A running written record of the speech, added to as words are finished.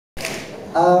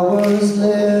I was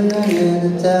living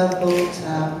in a devil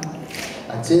town.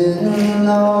 I didn't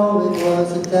know it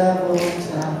was a devil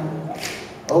town.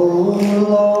 Oh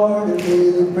Lord, it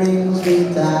really brings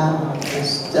me down,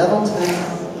 this devil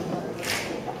town.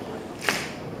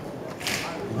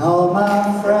 And all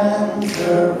my friends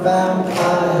are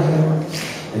vampires.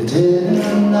 They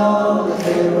didn't know that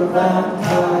they were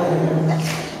vampires.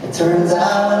 It turns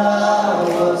out I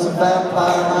was a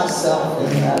vampire myself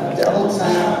in that devil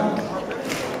town.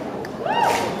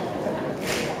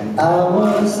 And I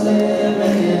was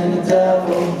living in a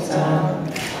devil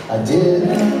town. I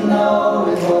didn't know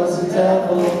it was a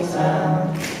devil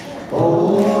town.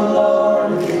 Oh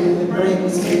Lord, it really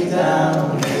brings me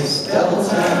down, this devil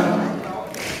town.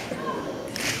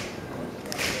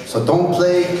 So don't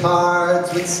play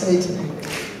cards with Satan.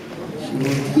 He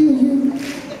will deal you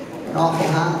an awful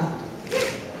hand.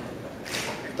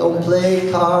 Don't play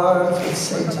cards with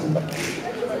Satan.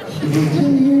 He will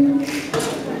deal you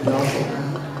an awful hand.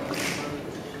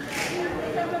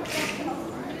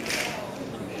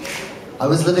 I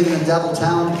was living in a devil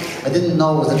town. I didn't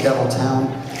know it was a devil town.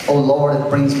 Oh Lord, it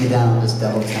brings me down, this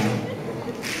devil town.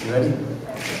 You ready?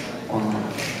 1,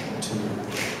 2,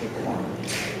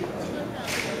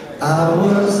 1. I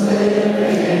was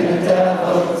living in a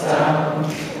devil town.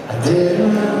 I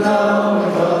didn't know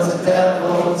it was a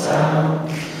devil town.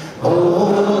 Oh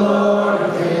Lord,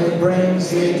 it really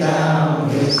brings me down,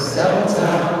 this devil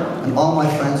town. And all my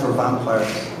friends were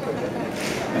vampires.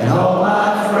 And all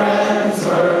my friends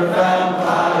were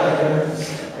vampires.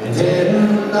 They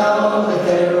didn't know that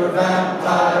they were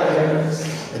vampires.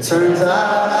 It turns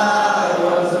out I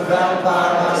was a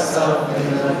vampire myself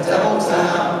in a devil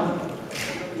town.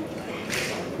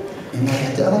 In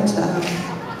that devil town.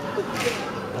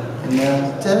 In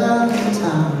that devil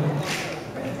town.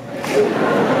 In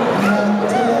that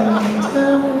devil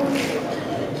town.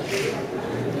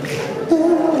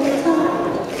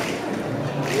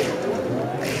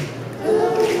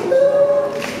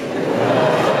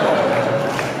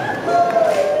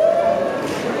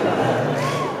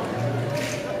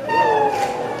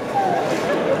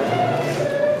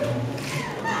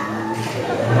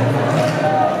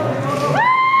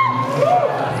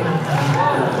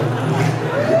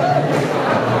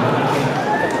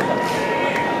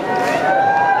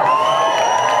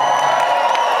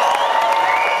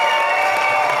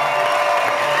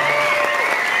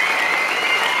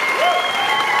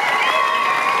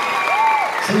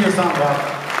 Sing your song, Bob.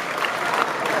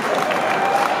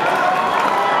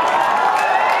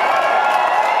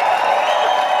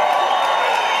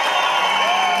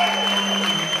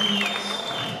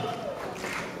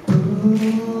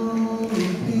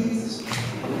 Boobies.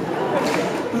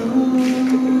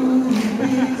 Boobies.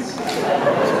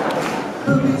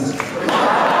 Boobies.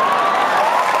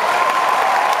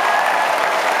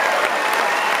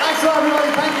 Thanks,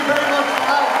 everybody.